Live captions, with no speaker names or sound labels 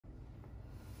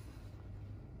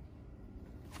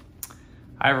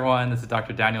Hi everyone, this is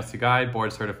Dr. Daniel Sugai,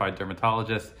 board certified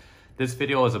dermatologist. This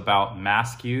video is about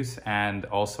mask use, and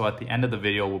also at the end of the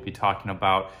video we'll be talking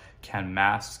about can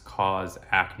masks cause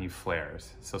acne flares.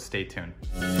 So stay tuned.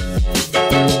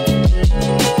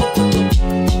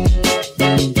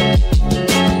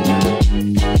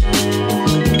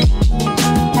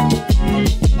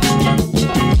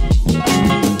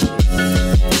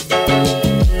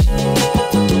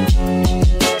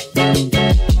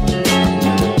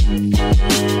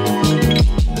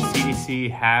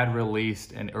 Had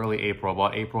released in early April,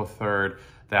 about April 3rd,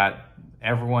 that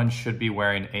everyone should be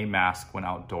wearing a mask when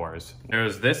outdoors.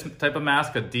 There's this type of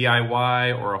mask, a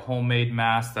DIY or a homemade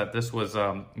mask, that this was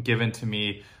given to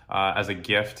me as a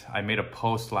gift. I made a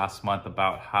post last month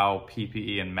about how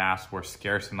PPE and masks were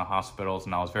scarce in the hospitals,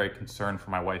 and I was very concerned for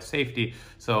my wife's safety.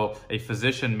 So a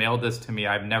physician mailed this to me.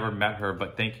 I've never met her,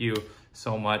 but thank you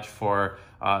so much for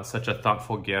such a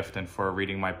thoughtful gift and for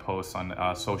reading my posts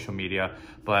on social media.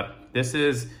 But this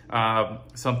is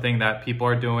something that people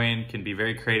are doing, can be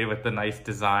very creative with the nice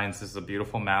designs. This is a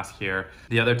beautiful mask here.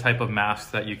 The other type of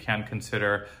mask that you can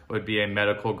consider would be a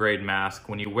medical grade mask.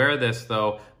 When you wear this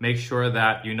though, make sure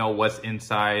that you know what's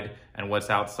inside and what's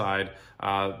outside.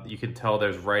 You can tell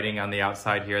there's writing on the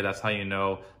outside here. That's how you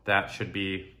know that should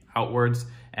be outwards.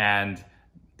 And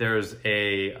there's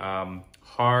a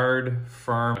hard,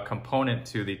 firm component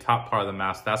to the top part of the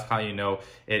mask. That's how you know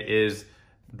it is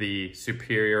the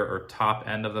superior or top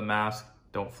end of the mask.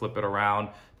 Don't flip it around.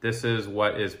 This is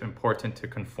what is important to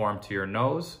conform to your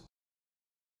nose,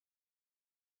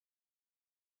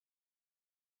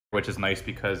 which is nice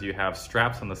because you have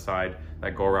straps on the side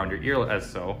that go around your ear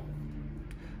as so.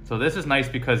 So this is nice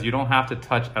because you don't have to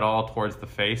touch at all towards the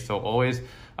face. So always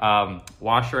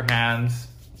wash your hands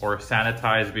or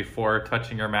sanitize before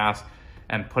touching your mask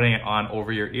and putting it on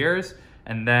over your ears.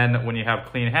 And then when you have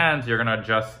clean hands, you're gonna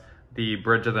adjust the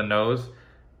bridge of the nose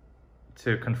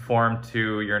to conform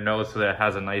to your nose so that it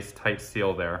has a nice tight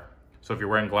seal there. So if you're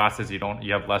wearing glasses, you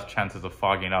have less chances of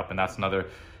fogging up, and that's another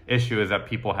issue, is that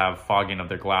people have fogging of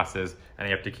their glasses and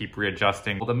you have to keep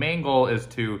readjusting. Well, the main goal is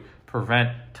to prevent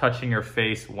touching your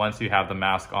face once you have the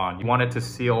mask on. You want it to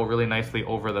seal really nicely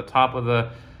over the top of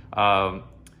the,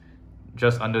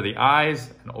 just under the eyes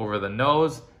and over the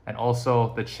nose, and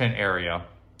also the chin area.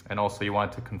 And also you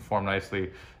want it to conform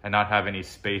nicely and not have any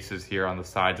spaces here on the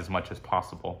sides as much as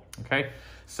possible, okay?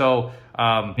 So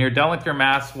when you're done with your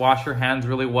mask, wash your hands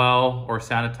really well or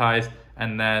sanitize,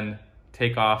 and then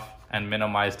take off and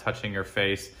minimize touching your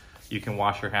face. You can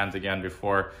wash your hands again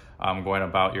before going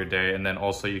about your day. And then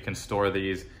also you can store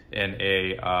these in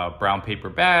a brown paper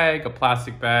bag, a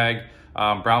plastic bag.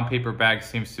 Brown paper bag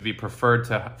seems to be preferred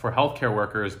for healthcare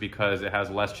workers because it has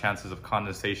less chances of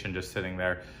condensation just sitting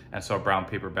there, and so a brown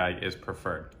paper bag is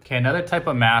preferred. Okay, another type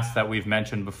of mask that we've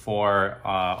mentioned before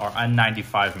are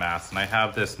N95 masks, and I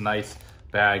have this nice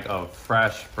bag of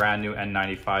fresh, brand new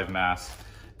N95 masks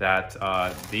that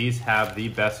these have the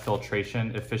best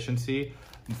filtration efficiency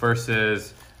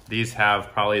versus these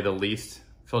have probably the least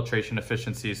filtration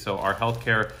efficiency. So our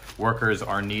healthcare workers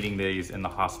are needing these in the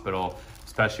hospital,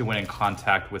 especially when in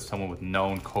contact with someone with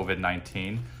known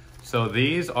COVID-19. So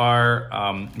these are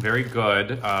very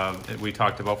good, we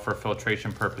talked about for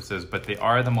filtration purposes, but they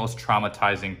are the most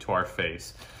traumatizing to our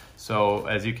face. So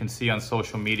as you can see on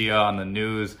social media, on the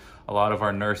news, a lot of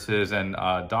our nurses and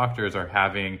doctors are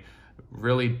having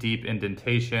really deep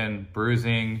indentation,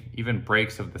 bruising, even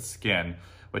breaks of the skin,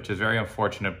 which is very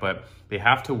unfortunate, but they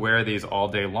have to wear these all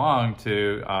day long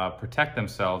to protect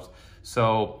themselves.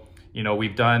 So, you know,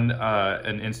 we've done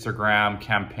an Instagram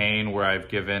campaign where I've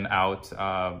given out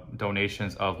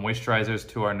donations of moisturizers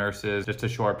to our nurses just to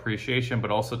show our appreciation,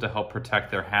 but also to help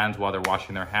protect their hands while they're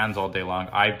washing their hands all day long.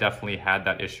 I've definitely had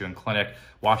that issue in clinic,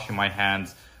 washing my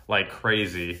hands like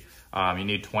crazy. You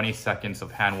need 20 seconds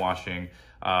of hand washing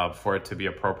for it to be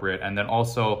appropriate. And then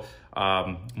also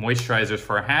moisturizers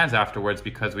for our hands afterwards,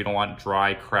 because we don't want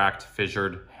dry, cracked,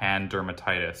 fissured hand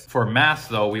dermatitis. For masks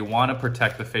though, we want to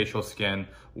protect the facial skin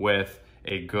with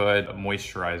a good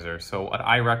moisturizer. So what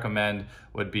I recommend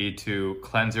would be to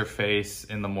cleanse your face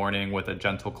in the morning with a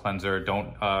gentle cleanser.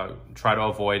 Don't try to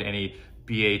avoid any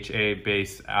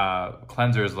BHA-based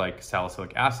cleansers like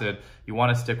salicylic acid. You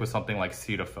want to stick with something like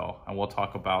Cetaphil, and we'll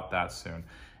talk about that soon.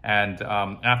 And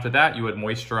after that, you would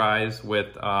moisturize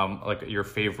with like your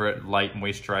favorite light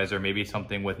moisturizer, maybe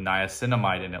something with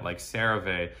niacinamide in it, like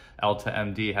CeraVe. Elta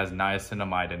MD has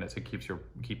niacinamide in it, so it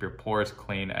keep your pores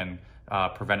clean and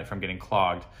prevent it from getting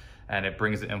clogged. and it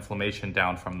brings the inflammation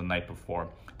down from the night before.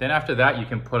 Then after that, you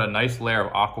can put a nice layer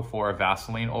of Aquaphor or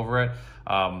Vaseline over it.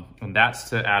 And that's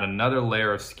to add another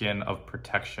layer of skin of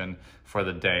protection for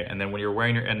the day. And then when you're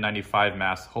wearing your N95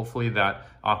 mask, hopefully that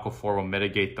Aquaphor will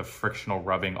mitigate the frictional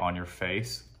rubbing on your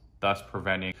face, thus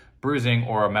preventing bruising,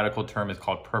 or a medical term is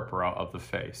called purpura of the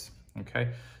face.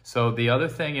 Okay, so the other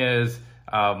thing is,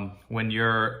 when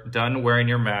you're done wearing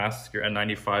your mask, your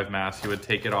N95 mask, you would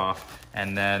take it off,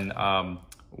 and then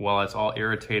while it's all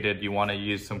irritated, you want to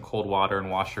use some cold water and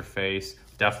wash your face,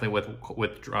 definitely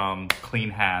with clean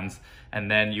hands. And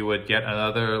then you would get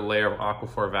another layer of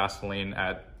Aquaphor Vaseline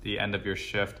at the end of your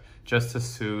shift just to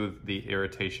soothe the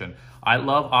irritation. I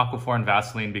love Aquaphor and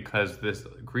Vaseline because this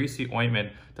greasy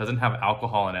ointment doesn't have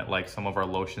alcohol in it like some of our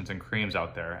lotions and creams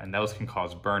out there, and those can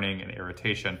cause burning and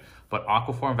irritation. But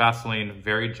Aquaphor and Vaseline,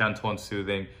 very gentle and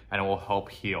soothing, and it will help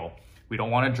heal. We don't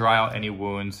want to dry out any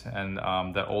wounds, and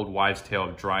that old wives' tale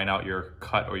of drying out your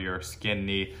cut or your skin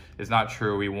knee is not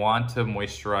true. We want to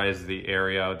moisturize the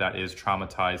area that is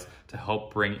traumatized to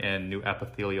help bring in new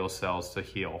epithelial cells to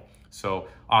heal. So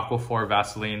Aquaphor,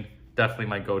 Vaseline, definitely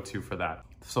my go-to for that.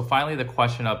 So finally, the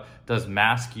question of, does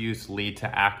mask use lead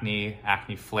to acne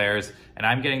flares? And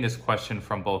I'm getting this question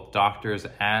from both doctors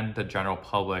and the general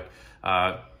public.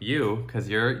 Because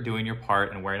you're doing your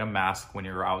part and wearing a mask when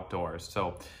you're outdoors.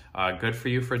 So good for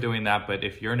you for doing that. But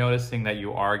if you're noticing that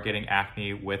you are getting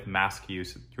acne with mask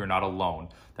use, you're not alone.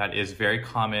 That is very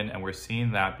common, and we're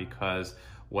seeing that because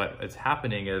what is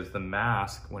happening is the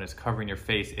mask, when it's covering your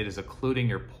face, it is occluding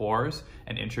your pores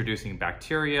and introducing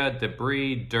bacteria,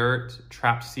 debris, dirt,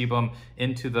 trapped sebum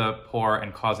into the pore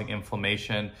and causing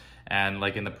inflammation. And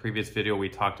like in the previous video, we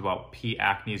talked about P.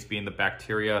 acnes being the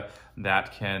bacteria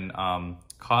that can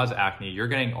cause acne. You're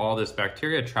getting all this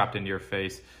bacteria trapped into your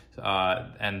face,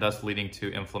 and thus leading to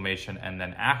inflammation and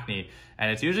then acne.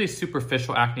 And it's usually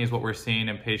superficial acne is what we're seeing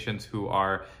in patients who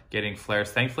are getting flares.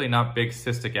 Thankfully, not big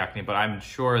cystic acne, but I'm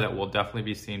sure that we'll definitely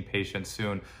be seeing patients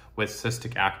soon with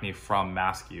cystic acne from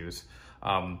mask use.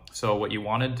 So what you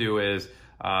want to do is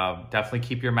definitely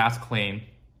keep your mask clean.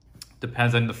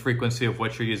 Depends on the frequency of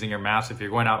what you're using your mask. If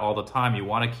you're going out all the time, you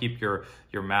want to keep your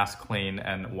mask clean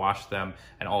and wash them,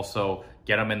 and also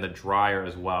get them in the dryer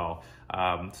as well.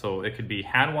 So it could be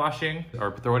hand washing,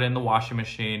 or throw it in the washing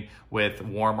machine with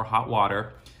warm or hot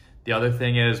water. The other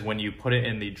thing is, when you put it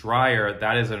in the dryer,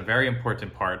 that is a very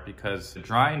important part, because the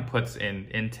drying puts in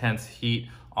intense heat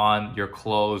on your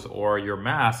clothes or your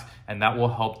mask, and that will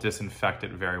help disinfect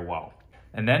it very well.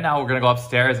 And then now we're gonna go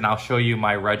upstairs and I'll show you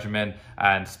my regimen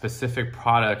and specific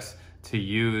products to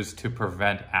use to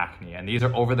prevent acne. And these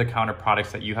are over-the-counter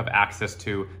products that you have access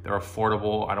to. They're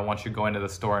affordable. I don't want you going to the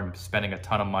store and spending a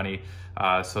ton of money.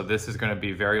 So this is gonna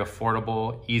be very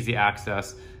affordable, easy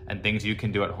access, and things you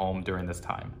can do at home during this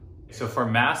time. So for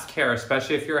mask care,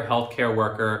 especially if you're a healthcare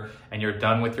worker and you're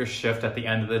done with your shift at the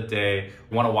end of the day,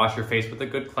 you wanna wash your face with a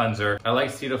good cleanser. I like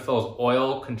Cetaphil's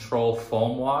Oil Control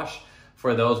Foam Wash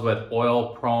for those with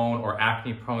oil-prone or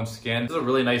acne-prone skin. This is a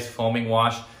really nice foaming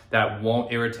wash that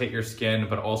won't irritate your skin,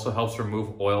 but also helps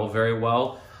remove oil very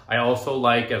well. I also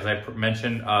like, as I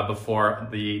mentioned before,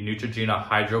 the Neutrogena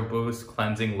Hydro Boost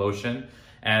Cleansing Lotion.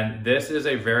 And this is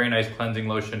a very nice cleansing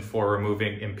lotion for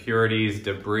removing impurities,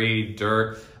 debris,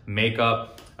 dirt,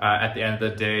 makeup at the end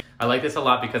of the day. I like this a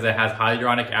lot because it has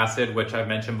hyaluronic acid, which I've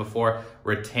mentioned before,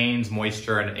 retains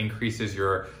moisture and increases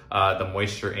your the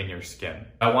moisture in your skin.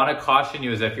 I want to caution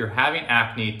you is if you're having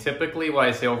acne, typically what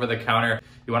I say over the counter,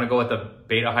 you want to go with a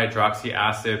beta hydroxy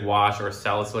acid wash or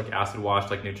salicylic acid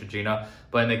wash like Neutrogena.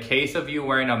 But in the case of you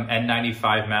wearing an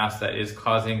N95 mask that is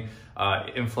causing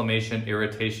inflammation,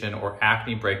 irritation, or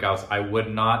acne breakouts, I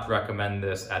would not recommend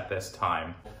this at this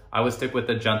time. I would stick with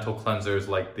the gentle cleansers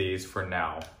like these for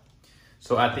now.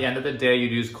 So at the end of the day,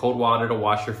 you'd use cold water to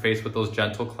wash your face with those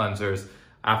gentle cleansers.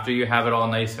 After you have it all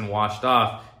nice and washed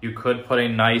off, you could put a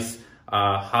nice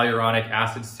hyaluronic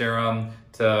acid serum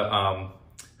to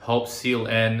help seal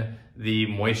in the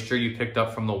moisture you picked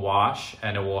up from the wash,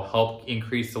 and it will help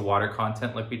increase the water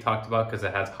content like we talked about because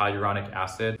it has hyaluronic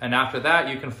acid. And after that,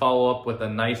 you can follow up with a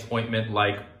nice ointment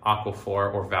like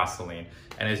Aquaphor or Vaseline.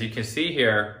 And as you can see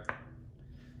here,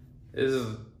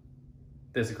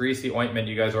 this greasy ointment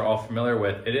you guys are all familiar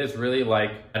with. It is really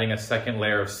like adding a second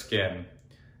layer of skin.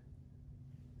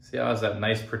 See how it has that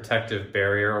nice protective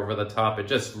barrier over the top? It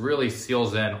just really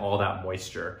seals in all that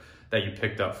moisture that you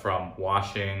picked up from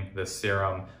washing the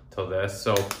serum to this.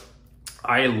 So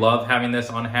I love having this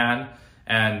on hand.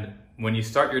 And when you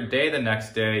start your day the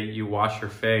next day, you wash your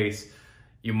face,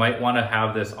 you might want to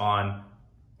have this on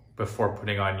before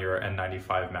putting on your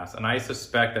N95 mask. And I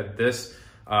suspect that this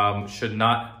should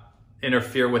not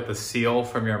interfere with the seal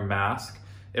from your mask.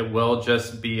 It will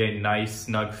just be a nice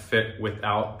snug fit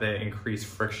without the increased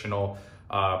frictional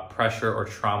pressure or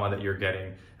trauma that you're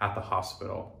getting at the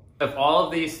hospital. If all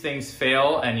of these things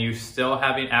fail and you're still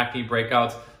having acne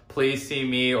breakouts, please see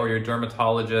me or your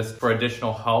dermatologist for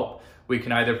additional help. We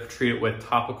can either treat it with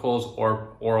topicals or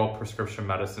oral prescription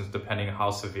medicines, depending on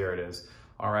how severe it is.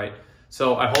 All right,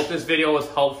 so I hope this video was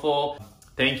helpful.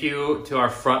 Thank you to our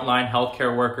frontline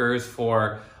healthcare workers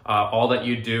for all that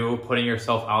you do, putting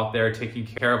yourself out there, taking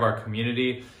care of our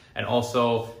community. And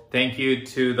also thank you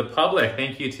to the public.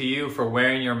 Thank you to you for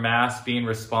wearing your mask, being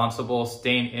responsible,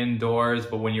 staying indoors,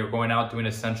 but when you're going out doing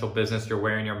essential business, you're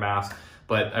wearing your mask.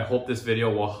 But I hope this video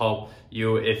will help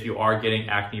you if you are getting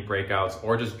acne breakouts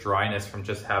or just dryness from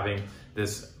just having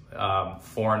this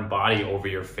foreign body over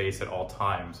your face at all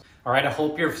times. All right, I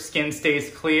hope your skin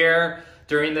stays clear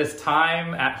during this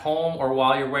time at home or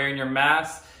while you're wearing your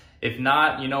mask. If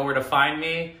not, you know where to find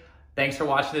me. Thanks for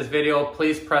watching this video.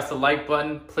 Please press the like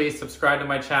button. Please subscribe to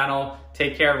my channel.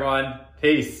 Take care, everyone.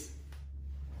 Peace.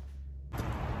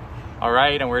 All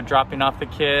right, and we're dropping off the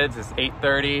kids. It's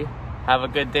 8:30. Have a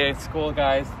good day at school,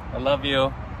 guys. I love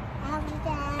you.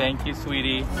 Thank you,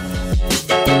 sweetie.